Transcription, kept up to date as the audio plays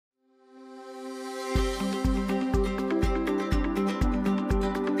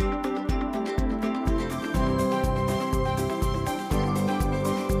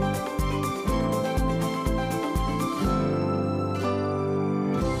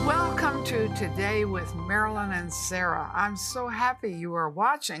to Today with Marilyn and Sarah. I'm so happy you are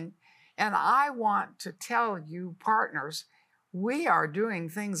watching, and I want to tell you partners, we are doing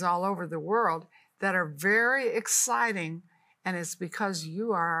things all over the world that are very exciting, and it's because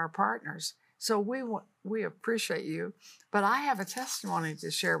you are our partners. So we appreciate you, but I have a testimony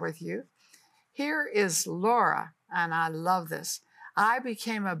to share with you. Here is Laura, and I love this. I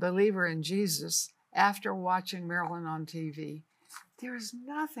became a believer in Jesus after watching Marilyn on TV. There's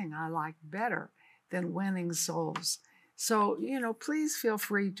nothing I like better than winning souls. So, please feel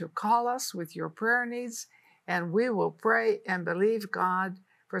free to call us with your prayer needs, and we will pray and believe God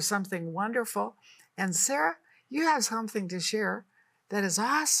for something wonderful. And Sarah, you have something to share that is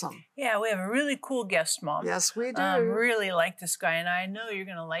awesome. Yeah, we have a really cool guest, Mom. Yes, we do. Really like this guy, and I know you're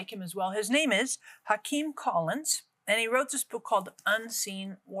going to like him as well. His name is Hakeem Collins, and he wrote this book called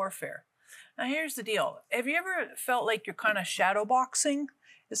Unseen Warfare. Now, here's the deal. Have you ever felt like you're kind of shadow boxing?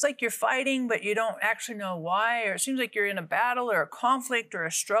 It's like you're fighting, but you don't actually know why, or it seems like you're in a battle or a conflict or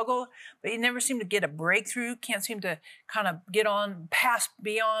a struggle, but you never seem to get a breakthrough, can't seem to kind of get on past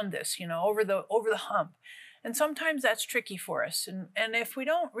beyond this, over the hump. And sometimes that's tricky for us. And if we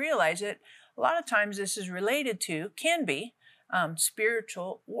don't realize it, a lot of times this is related to, can be,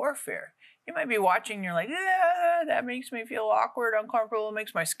 spiritual warfare. You might be watching and you're like, yeah, that makes me feel awkward, uncomfortable, it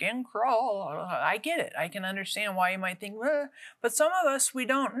makes my skin crawl. I get it. I can understand why you might think, but some of us, we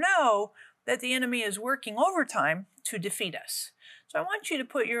don't know that the enemy is working overtime to defeat us. So I want you to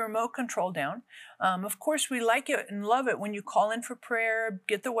put your remote control down. Of course, we like it and love it when you call in for prayer,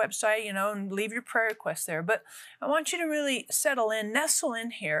 get the website, and leave your prayer request there. But I want you to really settle in, nestle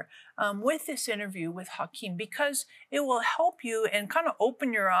in here with this interview with Hakeem, because it will help you and kind of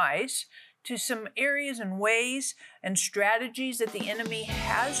open your eyes to some areas and ways and strategies that the enemy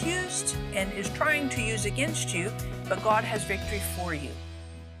has used and is trying to use against you, but God has victory for you.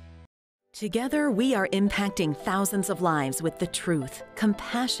 Together, we are impacting thousands of lives with the truth,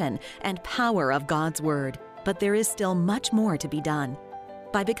 compassion, and power of God's Word. But there is still much more to be done.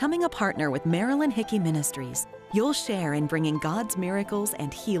 By becoming a partner with Marilyn Hickey Ministries, you'll share in bringing God's miracles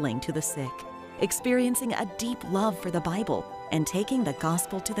and healing to the sick, experiencing a deep love for the Bible, and taking the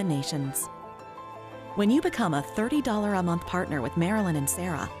gospel to the nations. When you become a $30 a month partner with Marilyn and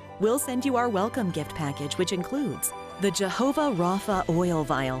Sarah, we'll send you our welcome gift package, which includes the Jehovah Rapha oil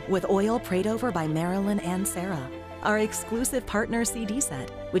vial with oil prayed over by Marilyn and Sarah, our exclusive partner CD set,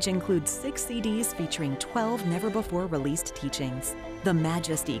 which includes 6 CDs featuring 12 never-before-released teachings, the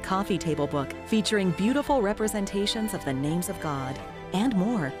Majesty coffee table book featuring beautiful representations of the names of God, and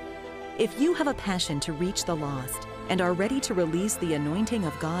more. If you have a passion to reach the lost and are ready to release the anointing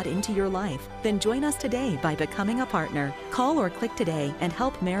of God into your life, then join us today by becoming a partner. Call or click today and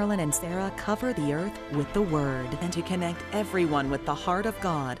help Marilyn and Sarah cover the earth with the Word and to connect everyone with the heart of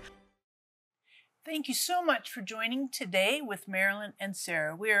God. Thank you so much for joining today with Marilyn and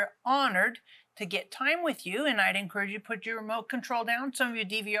Sarah. We are honored to get time with you, and I'd encourage you to put your remote control down. Some of you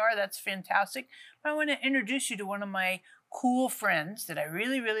DVR, that's fantastic. But I want to introduce you to one of my cool friends that I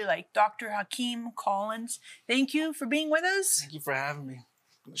really, really like, Dr. Hakeem Collins. Thank you for being with us. Thank you for having me.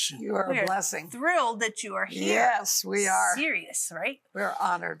 You are a blessing. Thrilled that you are here. Yes, we are. Serious, right? We're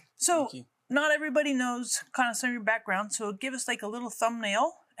honored. So, not everybody knows kind of some of your background, so give us like a little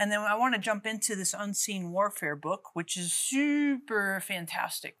thumbnail, and then I want to jump into this Unseen Warfare book, which is super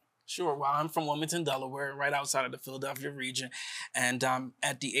fantastic. Sure. Well, I'm from Wilmington, Delaware, right outside of the Philadelphia region. And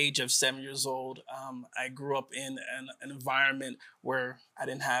at the age of 7 years old, I grew up in an environment where I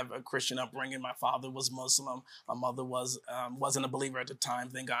didn't have a Christian upbringing. My father was Muslim. My mother wasn't a believer at the time.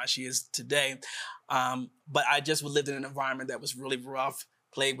 Thank God she is today. But I just lived in an environment that was really rough,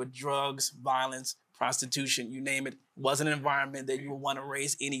 plagued with drugs, violence, prostitution, you name it. It wasn't an environment that you would want to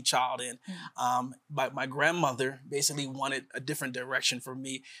raise any child in. But my grandmother basically wanted a different direction for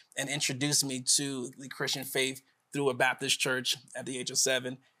me and introduced me to the Christian faith through a Baptist church at the age of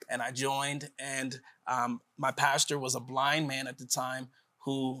 7. And I joined, and my pastor was a blind man at the time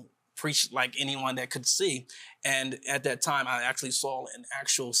who preached like anyone that could see. And at that time, I actually saw an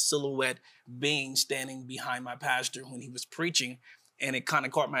actual silhouette being standing behind my pastor when he was preaching. And it kind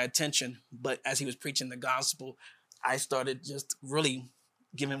of caught my attention. But as he was preaching the gospel, I started just really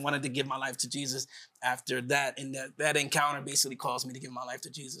wanted to give my life to Jesus after that. And that encounter basically caused me to give my life to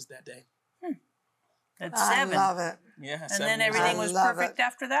Jesus that day. At 7. I love it. Yeah. And then everything was perfect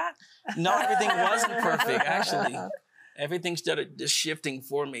after that? No, everything wasn't perfect, actually. Everything started just shifting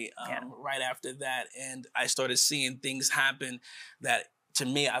for me right after that. And I started seeing things happen that, to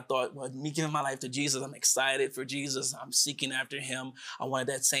me, I thought, well, me giving my life to Jesus, I'm excited for Jesus. I'm seeking after him. I wanted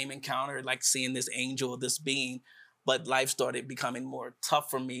that same encounter, like seeing this angel, this being. But life started becoming more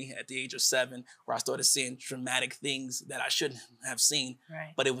tough for me at the age of 7, where I started seeing traumatic things that I shouldn't have seen.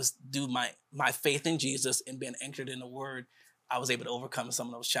 Right. But it was due my faith in Jesus and being anchored in the Word. I was able to overcome some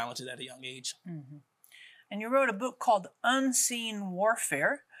of those challenges at a young age. Mm-hmm. And you wrote a book called Unseen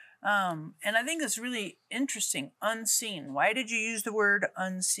Warfare. And I think it's really interesting. Unseen. Why did you use the word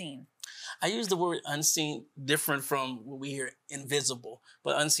unseen? I use the word unseen different from what we hear invisible,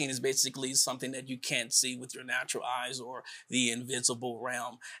 but unseen is basically something that you can't see with your natural eyes or the invisible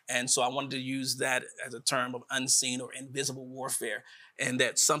realm. And so I wanted to use that as a term of unseen or invisible warfare, and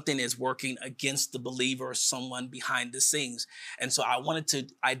that something is working against the believer or someone behind the scenes. And so I wanted to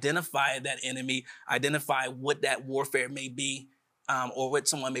identify that enemy, identify what that warfare may be, or what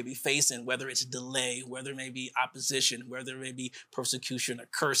someone may be facing, whether it's delay, whether it may be opposition, whether it may be persecution or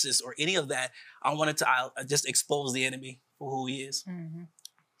curses or any of that. I wanted to just expose the enemy for who he is. Mm-hmm.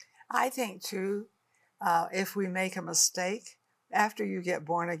 I think, too, if we make a mistake, after you get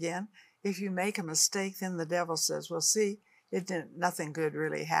born again, if you make a mistake, then the devil says, well, see, nothing good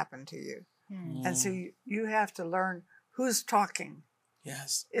really happened to you. Mm-hmm. And so you have to learn who's talking.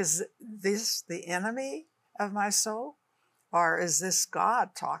 Yes. Is this the enemy of my soul? Or is this God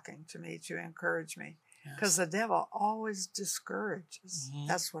talking to me to encourage me? Because the devil always discourages. Mm-hmm.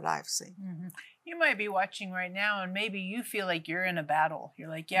 That's what I've seen. Mm-hmm. You might be watching right now and maybe you feel like you're in a battle. You're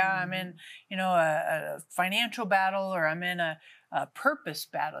like, yeah, I'm in, a financial battle, or I'm in a purpose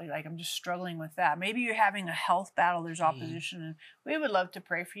battle. You're like, I'm just struggling with that. Maybe you're having a health battle. There's opposition. And we would love to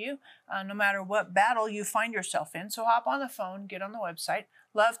pray for you no matter what battle you find yourself in. So hop on the phone, get on the website,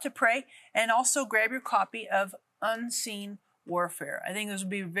 Love to Pray, and also grab your copy of Unseen Warfare. I think this would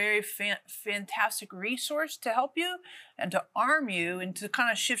be a very fantastic resource to help you and to arm you and to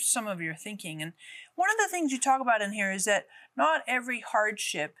kind of shift some of your thinking. And one of the things you talk about in here is that not every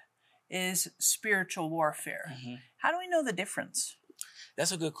hardship is spiritual warfare. Mm-hmm. How do we know the difference?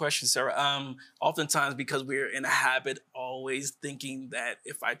 That's a good question, Sarah. Oftentimes, because we're in a habit always thinking that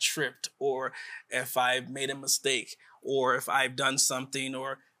if I tripped, or if I made a mistake, or if I've done something,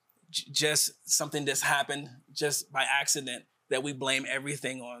 or just something that's happened just by accident, that we blame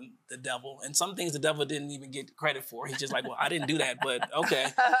everything on the devil. And some things the devil didn't even get credit for. He's just like, well, I didn't do that, but okay,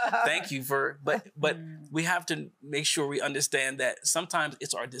 thank you for, but we have to make sure we understand that sometimes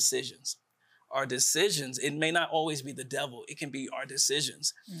it's our decisions. Our decisions, it may not always be the devil. It can be our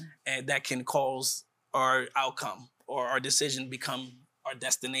decisions, and that can cause our outcome, or our decision become our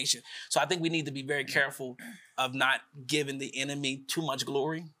destination. So I think we need to be very careful of not giving the enemy too much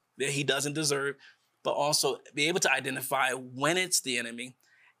glory that he doesn't deserve, but also be able to identify when it's the enemy,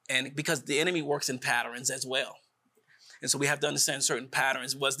 and because the enemy works in patterns as well. And so we have to understand certain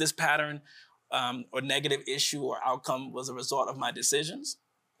patterns. Was this pattern or negative issue or outcome was a result of my decisions?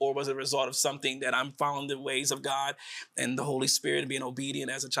 Or was it a result of something that I'm following the ways of God and the Holy Spirit and being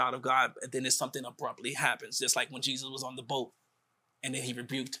obedient as a child of God? And then something abruptly happens, just like when Jesus was on the boat and then he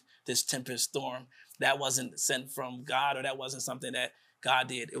rebuked this tempest storm. That wasn't sent from God, or that wasn't something that God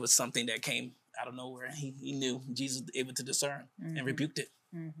did. It was something that came out of nowhere. He knew. Jesus was able to discern and rebuked it.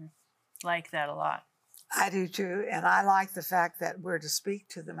 Mm-hmm. Like that a lot. I do too. And I like the fact that we're to speak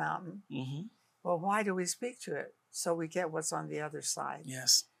to the mountain. Mm-hmm. Well, why do we speak to it? So we get what's on the other side.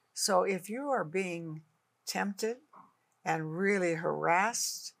 Yes. So if you are being tempted and really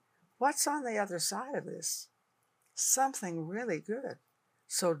harassed, what's on the other side of this? Something really good.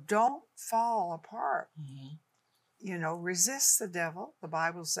 So don't fall apart. Mm-hmm. Resist the devil, the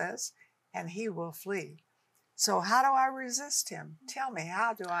Bible says, and he will flee. So how do I resist him? Tell me,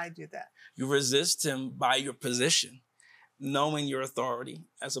 how do I do that? You resist him by your position, knowing your authority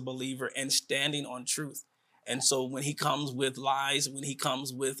as a believer and standing on truth. And so when he comes with lies, when he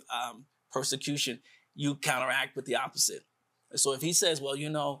comes with persecution, you counteract with the opposite. So if he says,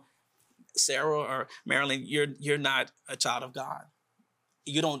 well, Sarah or Marilyn, you're not a child of God,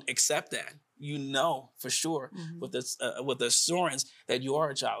 you don't accept that. You know for sure with the assurance that you are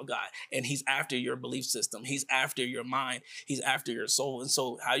a child of God, and he's after your belief system. He's after your mind. He's after your soul. And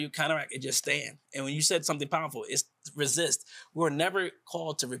so how you counteract it, just stand. And when you said something powerful, it's resist. We're never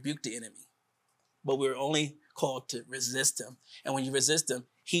called to rebuke the enemy, but we're only called to resist him. And when you resist him,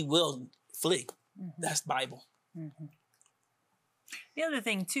 he will flee. That's Bible. Mm-hmm. The other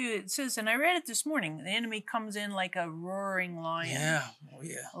thing, too, it says, and I read it this morning, the enemy comes in like a roaring lion. Yeah. Oh,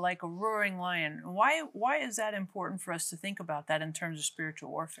 yeah. Like a roaring lion. Why is that important for us to think about that in terms of spiritual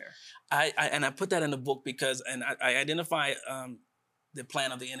warfare? I put that in the book because I identify the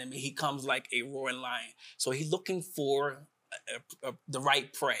plan of the enemy. He comes like a roaring lion. So he's looking for the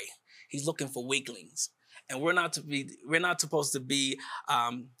right prey. He's looking for weaklings. And we're not supposed to be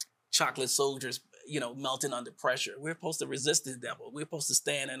chocolate soldiers, melting under pressure. We're supposed to resist the devil. We're supposed to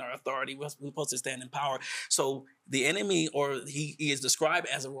stand in our authority. We're supposed to stand in power. So the enemy, or he is described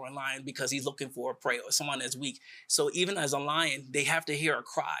as a roaring lion because he's looking for a prey or someone that's weak. So even as a lion, they have to hear a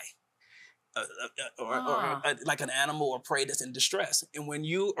cry. Or like an animal or prey that's in distress. And when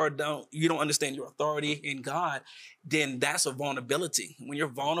you don't understand your authority in God, then that's a vulnerability. When you're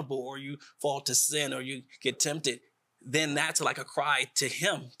vulnerable or you fall to sin or you get tempted, then that's like a cry to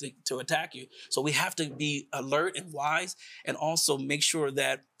him to attack you. So we have to be alert and wise, and also make sure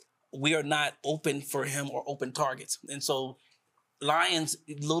that we are not open for him or open targets. And so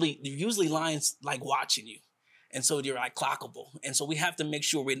usually lions like watching you. And so you're like clockable. And so we have to make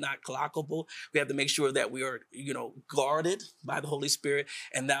sure we're not clockable. We have to make sure that we are, guarded by the Holy Spirit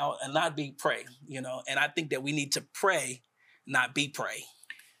and not be prey, And I think that we need to pray, not be prey.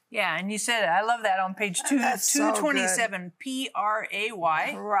 Yeah, and you said it. I love that on page 227, Pray.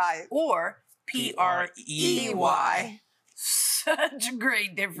 Right. Or Prey. Such a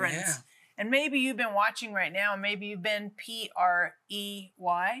great difference. Yeah. And maybe you've been watching right now, and maybe you've been Prey.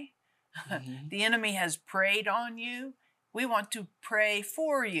 Mm-hmm. The enemy has preyed on you. We want to pray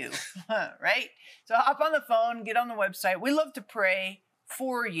for you, right? So hop on the phone, get on the website. We love to pray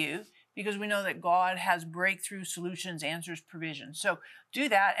for you because we know that God has breakthrough solutions, answers, provision. So do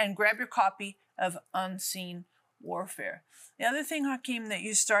that and grab your copy of Unseen Warfare. The other thing, Hakeem, that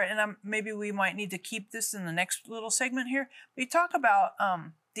you start, and maybe we might need to keep this in the next little segment here, we talk about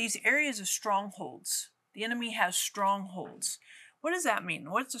these areas of strongholds. The enemy has strongholds. What does that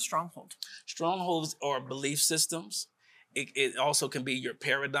mean? What's a stronghold? Strongholds are belief systems. It also can be your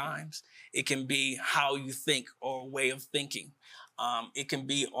paradigms. It can be how you think or a way of thinking. It can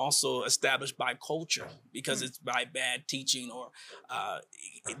be also established by culture because it's by bad teaching, or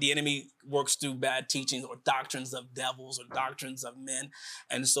the enemy works through bad teachings or doctrines of devils or doctrines of men.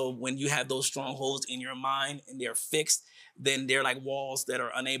 And so when you have those strongholds in your mind and they're fixed, then they're like walls that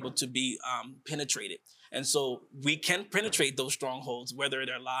are unable to be penetrated. And so we can penetrate those strongholds, whether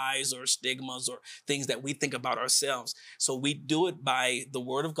they're lies or stigmas or things that we think about ourselves. So we do it by the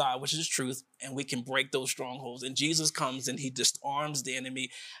word of God, which is truth, and we can break those strongholds. And Jesus comes and he disarms the enemy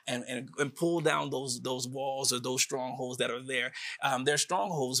and pull down those walls or those strongholds that are there. They're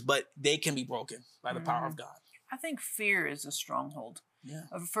strongholds, but they can be broken by the power of God. I think fear is a stronghold. Yeah.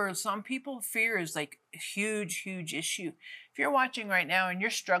 For some people, fear is like a huge, huge issue. If you're watching right now and you're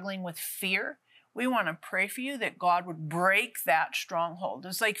struggling with fear, we want to pray for you that God would break that stronghold.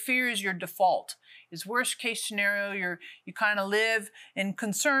 It's like fear is your default. It's worst case scenario. You kind of live in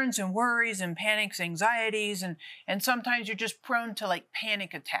concerns and worries and panics, anxieties, and sometimes you're just prone to like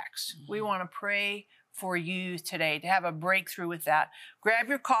panic attacks. Mm-hmm. We want to pray for you today to have a breakthrough with that. Grab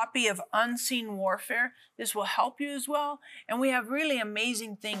your copy of Unseen Warfare. This will help you as well. And we have really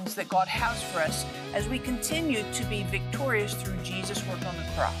amazing things that God has for us as we continue to be victorious through Jesus' work on the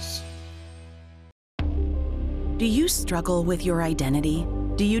cross. Do you struggle with your identity?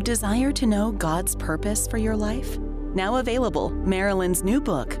 Do you desire to know God's purpose for your life? Now available, Marilyn's new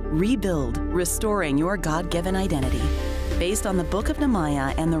book, Rebuild, Restoring Your God-Given Identity. Based on the Book of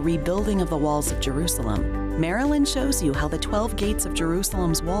Nehemiah and the rebuilding of the walls of Jerusalem, Marilyn shows you how the 12 gates of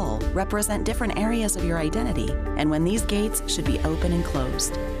Jerusalem's wall represent different areas of your identity and when these gates should be open and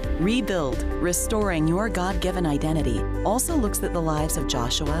closed. Rebuild, Restoring Your God-Given Identity also looks at the lives of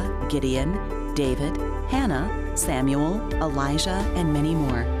Joshua, Gideon, David, Hannah, Samuel, Elijah, and many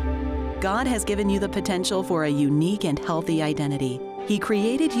more. God has given you the potential for a unique and healthy identity. He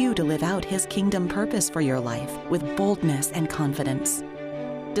created you to live out His kingdom purpose for your life with boldness and confidence.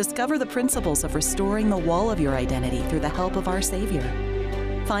 Discover the principles of restoring the wall of your identity through the help of our Savior.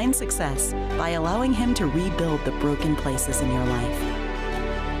 Find success by allowing Him to rebuild the broken places in your life.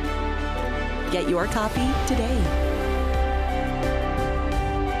 Get your copy today.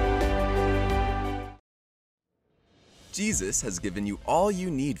 Jesus has given you all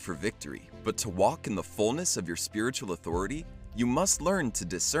you need for victory, but to walk in the fullness of your spiritual authority, you must learn to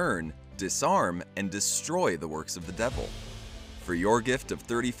discern, disarm, and destroy the works of the devil. For your gift of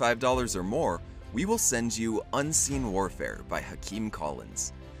 $35 or more, we will send you Unseen Warfare by Hakeem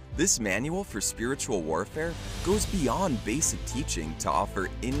Collins. This manual for spiritual warfare goes beyond basic teaching to offer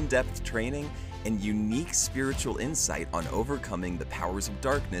in-depth training and unique spiritual insight on overcoming the powers of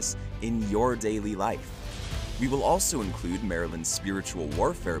darkness in your daily life. We will also include Marilyn's Spiritual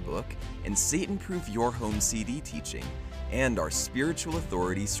Warfare book and Satan-Proof Your Home CD teaching, and our Spiritual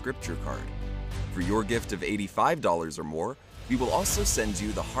Authority scripture card. For your gift of $85 or more, we will also send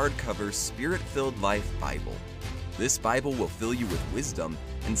you the hardcover Spirit-Filled Life Bible. This Bible will fill you with wisdom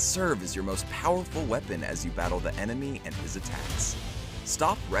and serve as your most powerful weapon as you battle the enemy and his attacks.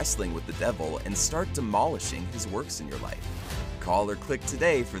 Stop wrestling with the devil and start demolishing his works in your life. Call or click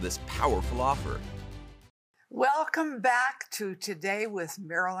today for this powerful offer. Welcome back to Today with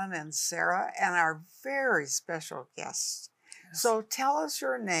Marilyn and Sarah and our very special guests. Yes. So tell us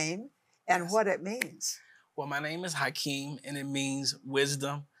your name and Yes. what it means. Well, my name is Hakeem, and it means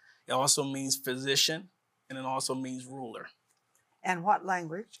wisdom. It also means physician, and it also means ruler And what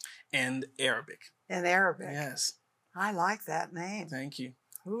language? in Arabic. In Arabic. Yes, I like that name. thank you.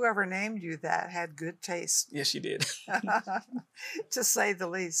 Whoever named you that had good taste, Yes, you did. to say the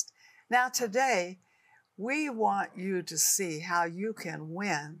least. Now, today, we want you to see how you can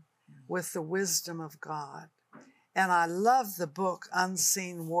win with the wisdom of God. And I love the book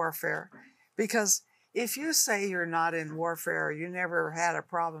Unseen Warfare, because if you say you're not in warfare, or you never had a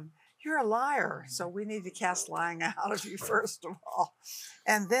problem, you're a liar. So we need to cast lying out of you first of all.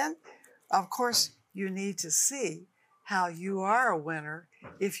 And then, of course, you need to see how you are a winner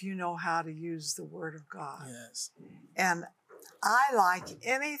if you know how to use the Word of God. Yes. And I like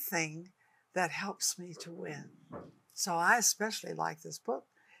anything that helps me to win. So I especially like this book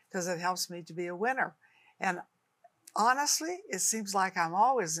because it helps me to be a winner. And honestly, it seems like I'm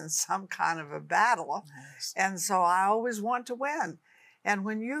always in some kind of a battle. Yes. And so I always want to win. And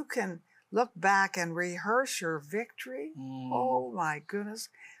when you can look back and rehearse your victory, oh my goodness.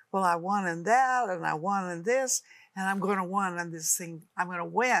 Well, I won in that, and I won in this, and I'm going to win in this thing. I'm going to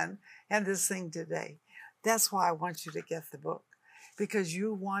win in this thing today. That's why I want you to get the book, because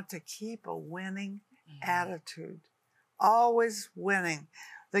you want to keep a winning attitude, always winning.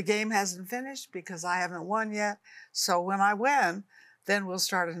 The game hasn't finished because I haven't won yet. So when I win, then we'll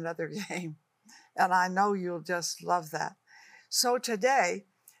start another game. And I know you'll just love that. So today,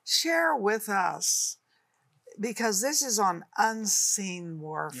 share with us, because this is on unseen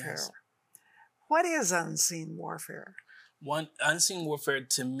warfare. Yes. What is unseen warfare? One unseen warfare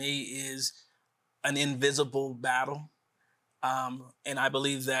to me is an invisible battle. And I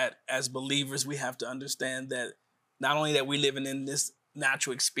believe that as believers, we have to understand that not only that we're living in this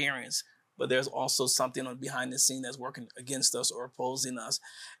natural experience, but there's also something on behind the scene that's working against us or opposing us.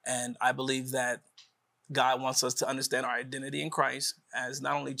 And I believe that God wants us to understand our identity in Christ as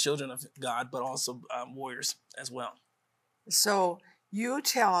not only children of God, but also warriors as well. So you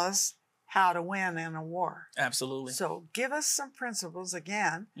tell us how to win in a war. Absolutely. So give us some principles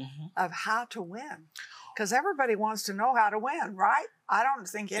again Mhm. of how to win. Because everybody wants to know how to win, right? I don't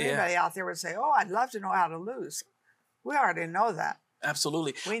think anybody out there would say, oh, I'd love to know how to lose. We already know that.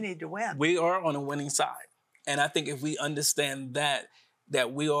 Absolutely. We need to win. We are on the winning side. And I think if we understand that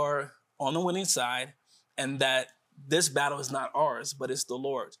we are on the winning side and that this battle is not ours, but it's the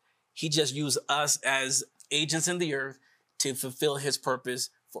Lord's. He just used us as agents in the earth to fulfill his purpose,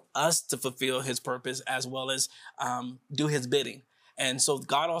 for us to fulfill his purpose, as well as do his bidding. And so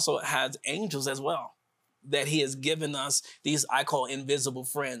God also has angels as well, that he has given us these, I call invisible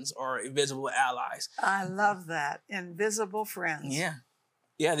friends or invisible allies. I love that. Invisible friends. Yeah.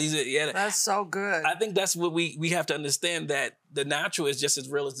 Yeah, these are, yeah. That's so good. I think that's what we have to understand, that the natural is just as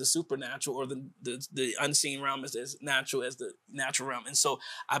real as the supernatural, or the unseen realm is as natural as the natural realm. And so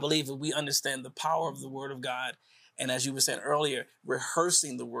I believe if we understand the power of the Word of God, and as you were saying earlier,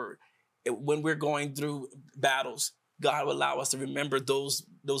 rehearsing the Word, when we're going through battles, God will allow us to remember those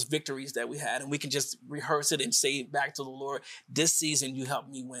victories that we had, and we can just rehearse it and say back to the Lord, this season you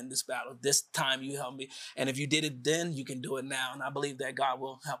helped me win this battle. This time you helped me. And if you did it then, you can do it now. And I believe that God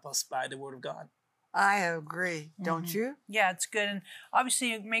will help us by the Word of God. I agree. Don't you? Yeah, it's good. And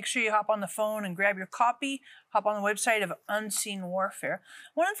obviously, make sure you hop on the phone and grab your copy. Hop on the website of Unseen Warfare.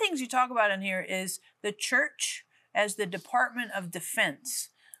 One of the things you talk about in here is the church as the Department of Defense.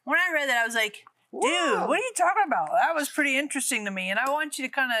 When I read that, I was like, dude, Whoa. what are you talking about? That was pretty interesting to me. And I want you to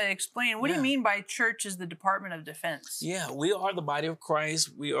kind of explain, what do you mean by church as the Department of Defense? Yeah, we are the body of Christ.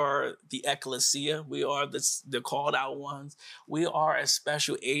 We are the ecclesia. We are the called out ones. We are a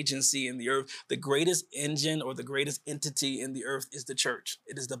special agency in the earth. The greatest engine or the greatest entity in the earth is the church.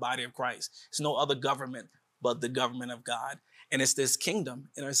 It is the body of Christ. There's no other government but the government of God. And it's this kingdom,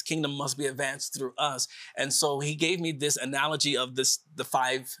 and this kingdom must be advanced through us. And so he gave me this analogy of the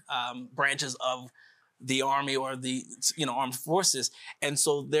five branches of the army, or the armed forces. And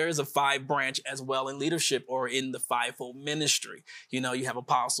so there is a 5 branch as well in leadership, or in the fivefold ministry. You have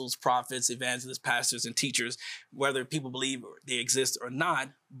apostles, prophets, evangelists, pastors, and teachers, whether people believe they exist or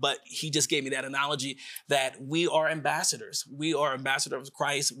not. But he just gave me that analogy that we are ambassadors. We are ambassadors of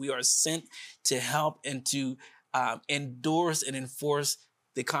Christ. We are sent to help and to endorse and enforce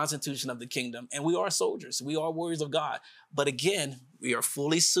the constitution of the kingdom. And we are soldiers. We are warriors of God. But again, we are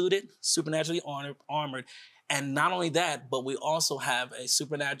fully suited, supernaturally armored, And not only that, but we also have a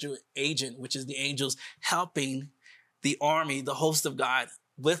supernatural agent, which is the angels helping the army, the host of God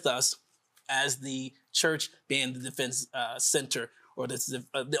with us as the church being the defense center or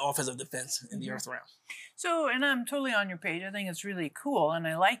the office of defense in the earth realm. So, and I'm totally on your page. I think it's really cool and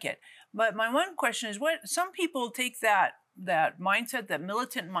I like it. But my one question is, what some people take that mindset, that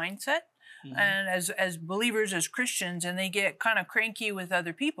militant mindset, and as believers, as Christians, and they get kind of cranky with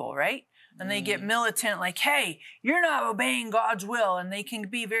other people, right? And they get militant, like, hey, you're not obeying God's will. And they can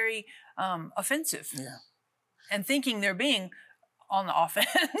be very offensive. Yeah. And thinking they're being on the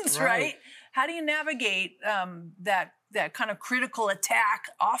offense, right? How do you navigate that kind of critical attack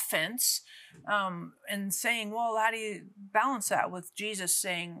offense and saying, well, how do you balance that with Jesus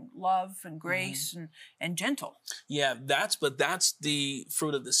saying love and grace and gentle? Yeah, that's the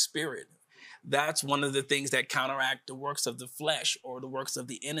fruit of the Spirit. That's one of the things that counteract the works of the flesh or the works of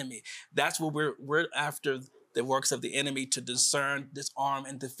the enemy. That's what we're after, the works of the enemy, to discern, disarm,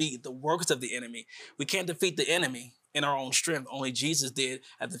 and defeat the works of the enemy. We can't defeat the enemy in our own strength. Only Jesus did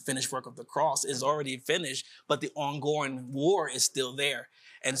at the finished work of the cross. It's already finished, but the ongoing war is still there.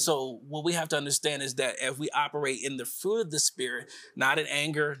 And so what we have to understand is that if we operate in the fruit of the Spirit, not in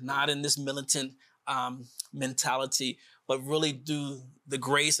anger, not in this militant mentality, but really do the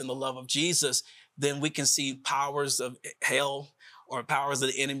grace and the love of Jesus, then we can see powers of hell or powers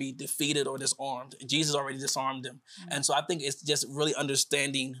of the enemy defeated or disarmed. Jesus already disarmed them. And so I think it's just really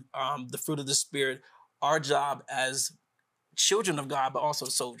understanding the fruit of the Spirit, our job as children of God, but also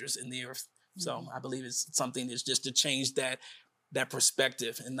soldiers in the earth. So I believe it's something that's just to change that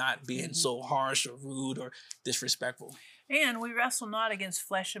perspective and not being so harsh or rude or disrespectful. And we wrestle not against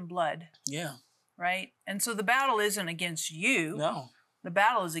flesh and blood. Yeah. Right? And so the battle isn't against you. No. The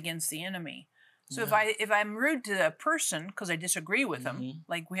battle is against the enemy. So if I'm rude to a person because I disagree with them,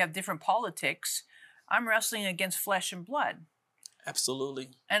 like we have different politics, I'm wrestling against flesh and blood. Absolutely.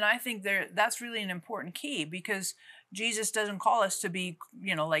 And I think that's really an important key, because Jesus doesn't call us to be,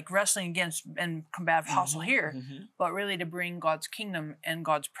 like wrestling against and combat hostile here, but really to bring God's kingdom and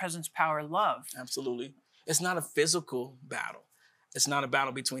God's presence, power, love. Absolutely. It's not a physical battle. It's not a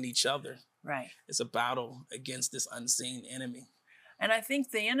battle between each other. Right. It's a battle against this unseen enemy. And I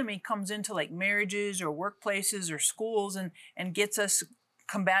think the enemy comes into like marriages or workplaces or schools and gets us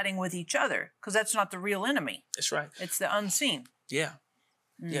combating with each other, because that's not the real enemy. That's right. It's the unseen. Yeah.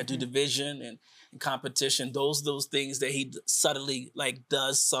 Yeah, do division and competition, those things that he subtly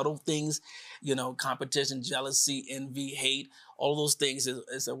does, subtle things, competition, jealousy, envy, hate, all those things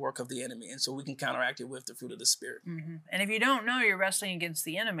is a work of the enemy. And so we can counteract it with the fruit of the Spirit. And if you don't know you're wrestling against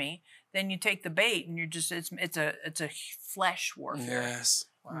the enemy, then you take the bait and you're just, it's a flesh warfare. Yes.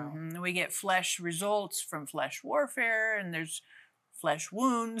 Wow. We get flesh results from flesh warfare, and there's flesh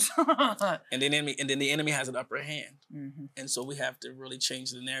wounds. and then the enemy has an upper hand. And so we have to really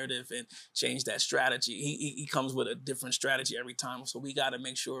change the narrative and change that strategy. He comes with a different strategy every time. So we got to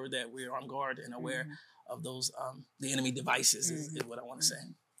make sure that we're on guard and aware of those, the enemy devices is what I want to say.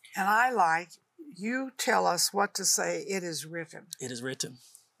 And I like, you tell us what to say, it is written. It is written.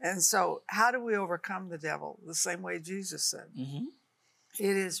 And so how do we overcome the devil? The same way Jesus said.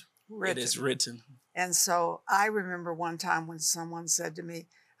 It is written. It is written. And so I remember one time when someone said to me,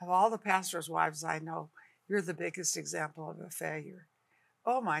 of all the pastors' wives I know, you're the biggest example of a failure.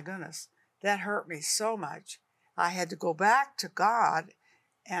 Oh my goodness, that hurt me so much. I had to go back to God,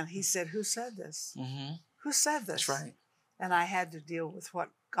 and he said, who said this? Who said this? That's right. And I had to deal with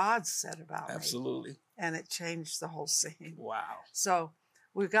what God said about me. Absolutely. And it changed the whole scene. Wow. So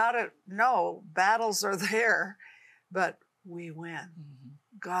we got to know battles are there, but we win.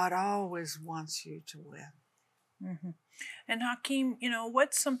 God always wants you to win. And Hakeem,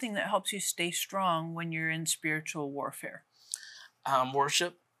 what's something that helps you stay strong when you're in spiritual warfare?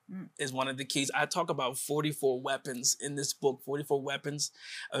 Worship is one of the keys. I talk about 44 weapons in this book, 44 weapons,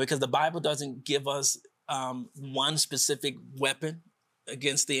 because the Bible doesn't give us one specific weapon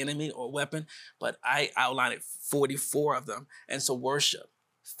against the enemy or weapon, but I outline it 44 of them. And so worship,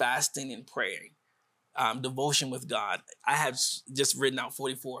 fasting and praying, devotion with God. I have just written out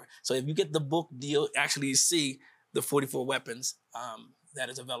 44. So if you get the book, you'll actually see the 44 weapons that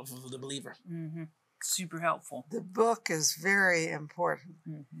is available for the believer. Super helpful. The book is very important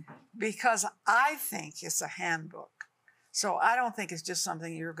because I think it's a handbook. So I don't think it's just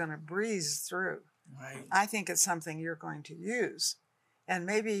something you're going to breeze through. Right. I think it's something you're going to use. And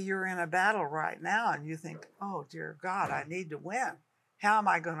maybe you're in a battle right now and you think, oh, dear God, I need to win. How am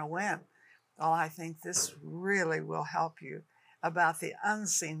I going to win? Well, I think this really will help you about the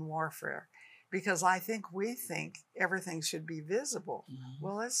unseen warfare, because I think we think everything should be visible.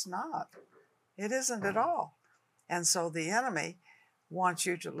 Well, it's not. It isn't at all. And so the enemy wants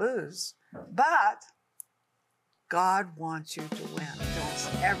you to lose. But God wants you to win.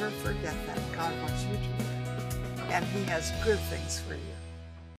 Don't ever forget that. God wants you to win. And He has good things for you.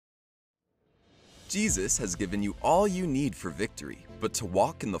 Jesus has given you all you need for victory, but to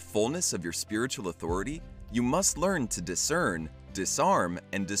walk in the fullness of your spiritual authority, you must learn to discern, disarm,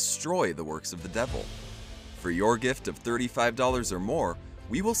 and destroy the works of the devil. For your gift of $35 or more,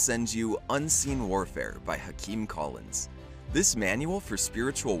 we will send you Unseen Warfare by Hakeem Collins. This manual for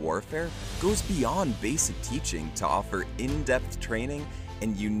spiritual warfare goes beyond basic teaching to offer in-depth training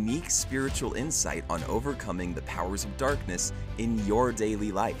and unique spiritual insight on overcoming the powers of darkness in your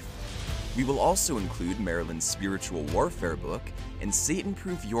daily life. We will also include Marilyn's Spiritual Warfare book and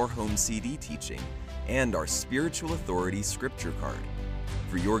Satan-Proof Your Home CD teaching, and our Spiritual Authority scripture card.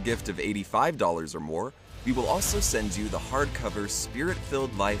 For your gift of $85 or more, we will also send you the hardcover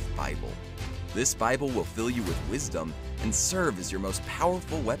Spirit-Filled Life Bible. This Bible will fill you with wisdom and serve as your most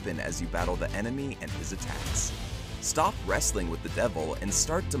powerful weapon as you battle the enemy and his attacks. Stop wrestling with the devil and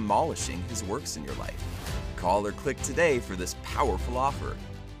start demolishing his works in your life. Call or click today for this powerful offer.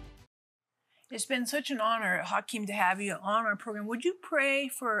 It's been such an honor, Hakeem, to have you on our program. Would you pray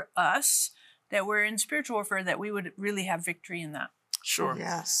for us that we're in spiritual warfare, that we would really have victory in that? Sure.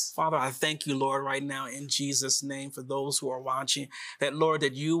 Yes. Father, I thank you, Lord, right now in Jesus' name for those who are watching, that, Lord,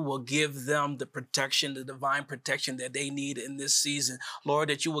 that you will give them the protection, the divine protection that they need in this season. Lord,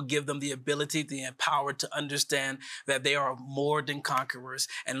 that you will give them the ability, the empower to understand that they are more than conquerors.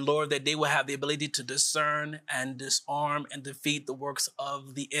 And Lord, that they will have the ability to discern and disarm and defeat the works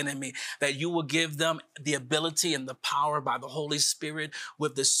of the enemy. That you will give them the ability and the power by the Holy Spirit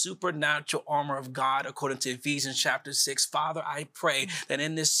with the supernatural armor of God, according to Ephesians chapter 6. Father, I pray that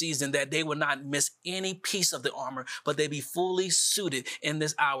in this season that they will not miss any piece of the armor, but they be fully suited in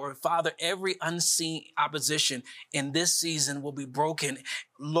this hour. Father, every unseen opposition in this season will be broken.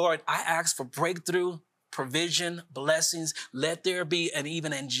 Lord, I ask for breakthrough, provision, blessings. Let there be an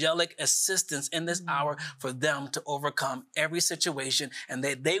even angelic assistance in this hour for them to overcome every situation, and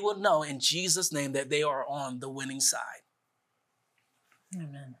that they will know in Jesus' name that they are on the winning side.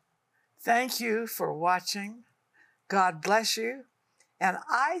 Amen. Thank you for watching. God bless you. And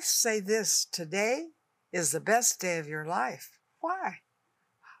I say this, today is the best day of your life. Why?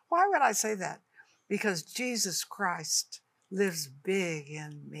 Why would I say that? Because Jesus Christ lives big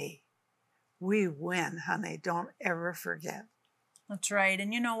in me. We win, honey. Don't ever forget. That's right.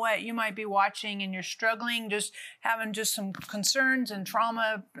 And you know what? You might be watching and you're struggling, just having just some concerns and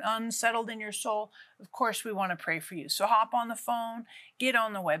trauma unsettled in your soul. Of course, we want to pray for you. So hop on the phone, get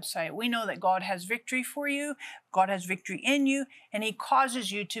on the website. We know that God has victory for you. God has victory in you, and He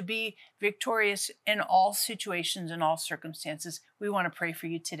causes you to be victorious in all situations and all circumstances. We want to pray for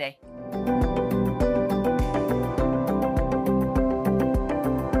you today.